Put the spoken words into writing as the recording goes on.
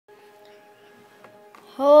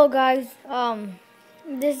Hello guys,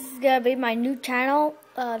 this is gonna be my new channel.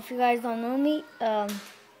 If you guys don't know me,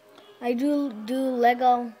 I do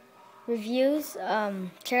Lego reviews.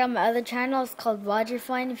 Check out my other channel. It's called Roger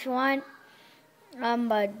Fine if you want.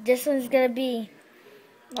 But this one's gonna be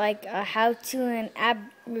like how-to and app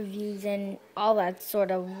reviews and all that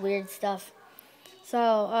sort of weird stuff.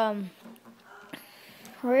 So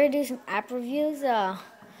we're gonna do some app reviews.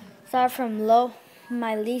 Start from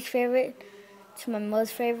my least favorite to my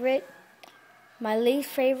most favorite. My least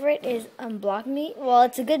favorite is Unblock Me. Well,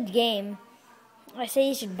 it's a good game. I say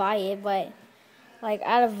you should buy it, but like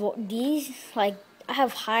out of these, like I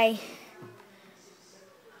have high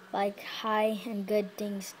and good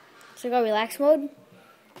things. So go relax mode,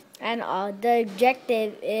 and the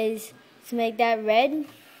objective is to make that red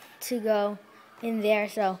to go in there.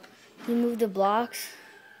 So you move the blocks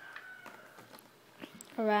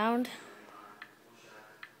around.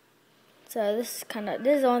 So this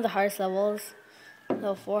is one of the hardest levels.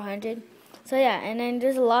 Level 400. So yeah, and then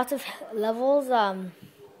there's lots of levels. If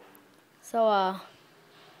you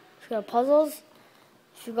go to puzzles,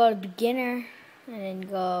 if you go to beginner and then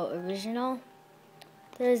go original,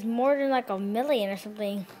 there's more than like 1,000,000 or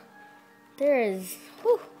something. There is,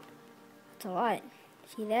 whew, that's a lot.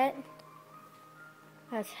 See that?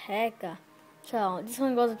 That's hecka. So this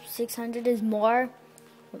one goes up to 600. There's more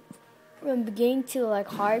from beginning to like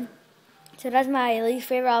hard. So that's my least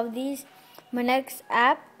favorite of these. My next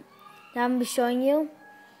app that I'm going to be showing you,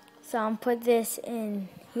 so I'm going to put this in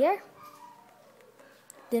here.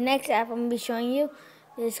 The next app I'm going to be showing you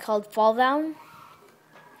is called Fall Down.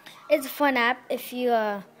 It's a fun app if you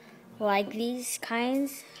like these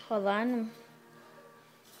kinds. Hold on.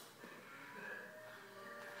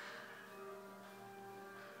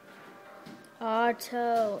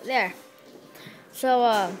 Auto, there.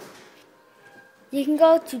 So you can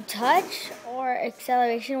go to touch or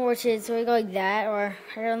acceleration, which is where you go like that, or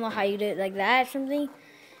I don't know how you do it, like that or something.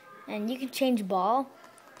 And you can change ball.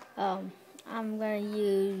 I'm gonna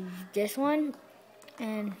use this one,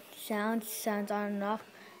 and sounds on and off.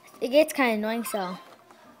 It gets kind of annoying, so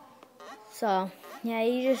yeah,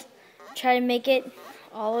 you just try to make it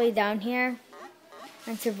all the way down here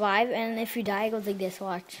and survive. And if you die, it goes like this.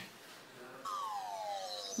 Watch.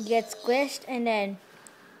 You get squished, and then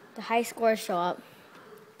the high scores show up.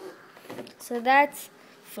 So that's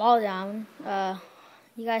Fall Down.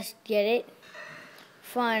 You guys get it?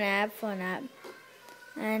 Fun app.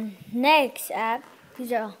 And next app,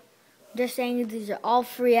 these are all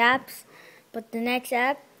free apps, but the next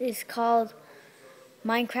app is called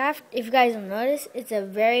Minecraft. If you guys don't notice, it's a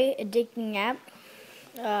very addicting app.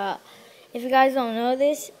 If you guys don't know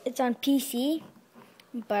this, it's on PC,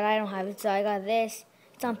 but I don't have it, so I got this.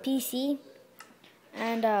 It's on PC,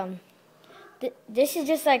 and this is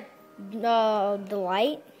just like the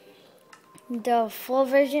light. The full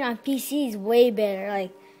version on PC is way better.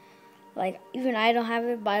 Like even I don't have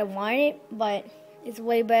it, but I want it. But it's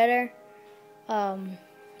way better.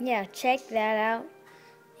 Yeah, check that out.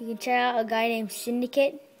 You can check out a guy named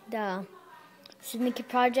Syndicate, the Syndicate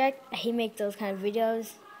Project. He makes those kind of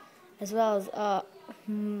videos, as well as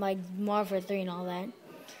like Marvel 3 and all that.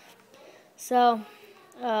 So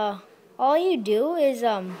all you do is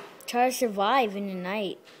try to survive in the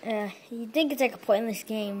night. You think it's like a pointless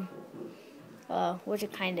game, which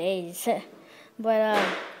it kind of is, but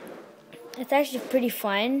it's actually pretty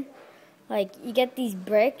fun. Like, you get these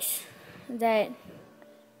bricks that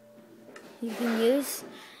you can use,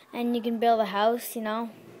 and you can build a house,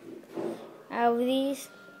 out of these.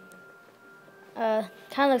 Kind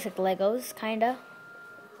of looks like Legos, kinda.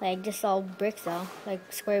 Like, just all bricks though,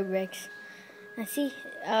 like square bricks. And see,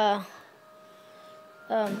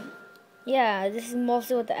 yeah, this is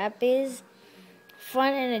mostly what the app is.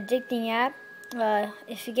 Fun and addicting app.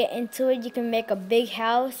 If you get into it, you can make a big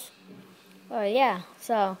house. Yeah,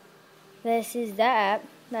 so this is that app.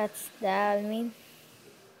 That's that, I mean.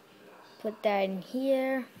 Put that in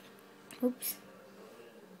here. Oops.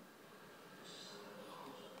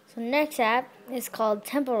 So next app is called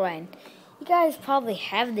Temple Run. You guys probably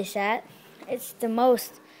have this app. It's the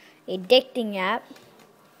most addicting app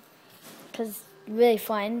because it's really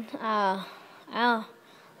fun. I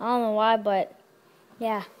don't know why, but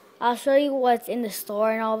yeah. I'll show you what's in the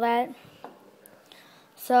store and all that.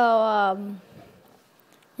 So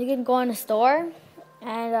you can go in the store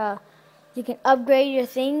and you can upgrade your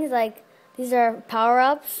things. Like, these are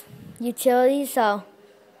power-ups, utilities, so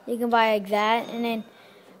you can buy like that. And then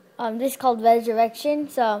this is called Resurrection.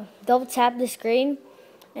 So double tap the screen,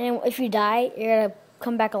 and then if you die, you're gonna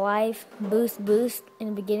come back alive. Boost in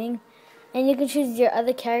the beginning, and you can choose your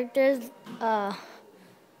other characters.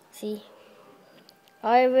 See,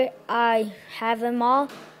 I have them all.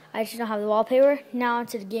 I just don't have the wallpaper. Now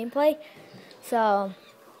onto the gameplay. So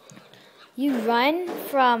you run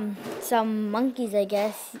from some monkeys, I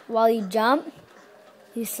guess. While you jump,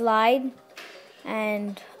 you slide,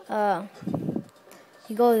 and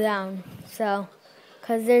you go down. So,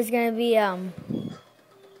 cause there's gonna be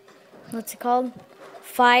what's it called?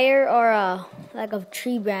 Fire or like a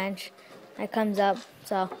tree branch that comes up.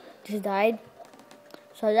 So just died.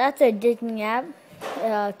 So that's a addicting app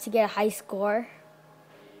to get a high score.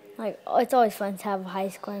 Like, it's always fun to have a high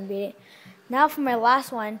score and beat it. Now for my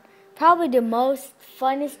last one, probably the most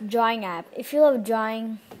funnest drawing app. If you love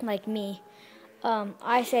drawing like me,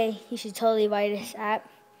 I say you should totally buy this app.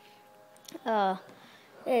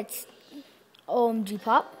 It's OMG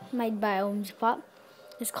Pop, made by OMG Pop.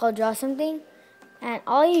 It's called Draw Something. And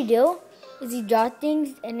all you do is you draw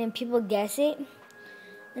things and then people guess it.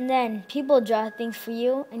 And then people draw things for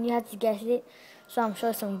you and you have to guess it. So I'm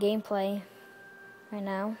showing some gameplay right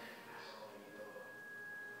now.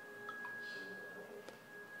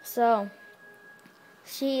 So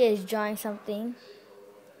she is drawing something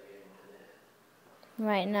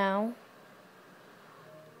right now.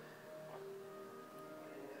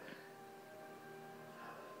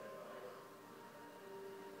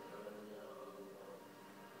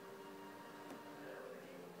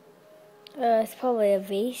 It's probably a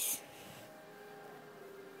vase.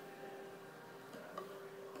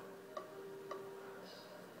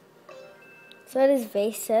 So it is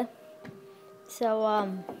vase.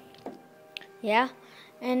 So yeah,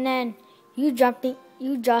 and then you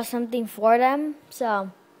draw something for them.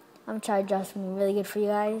 So I'm trying to draw something really good for you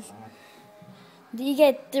guys. You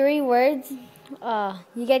get 3 words.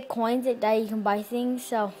 You get coins that you can buy things.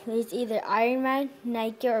 So it's either Iron Man,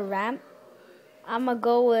 Nike, or Ramp. I'm gonna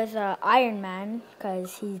go with Iron Man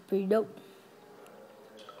because he's pretty dope.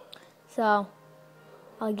 So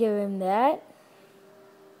I'll give him that.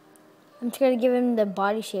 I'm just gonna give him the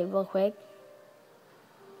body shape real quick.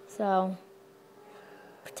 So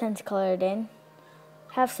pretend to color it in.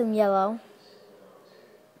 Have some yellow.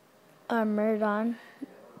 Murdon.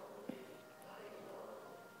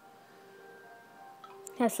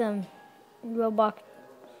 Have some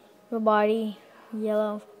body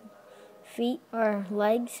yellow feet or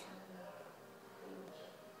legs.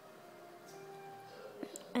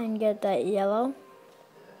 And get that yellow.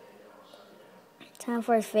 Time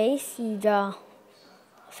for his face. You draw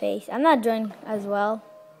a face. I'm not drawing as well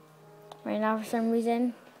right now for some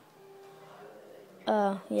reason.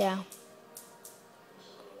 Yeah.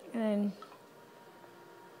 And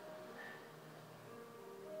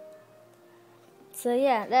so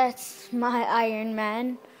yeah, that's my Iron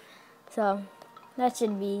Man. So that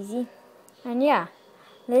should be easy. And yeah,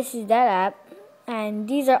 this is that app. And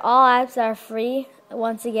these are all apps that are free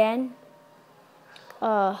once again.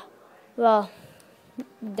 Well,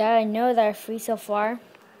 that I know that are free so far.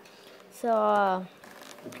 So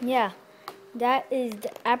yeah, that is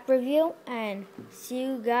the app review, and see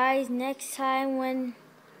you guys next time when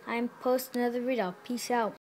I post another video. Peace out.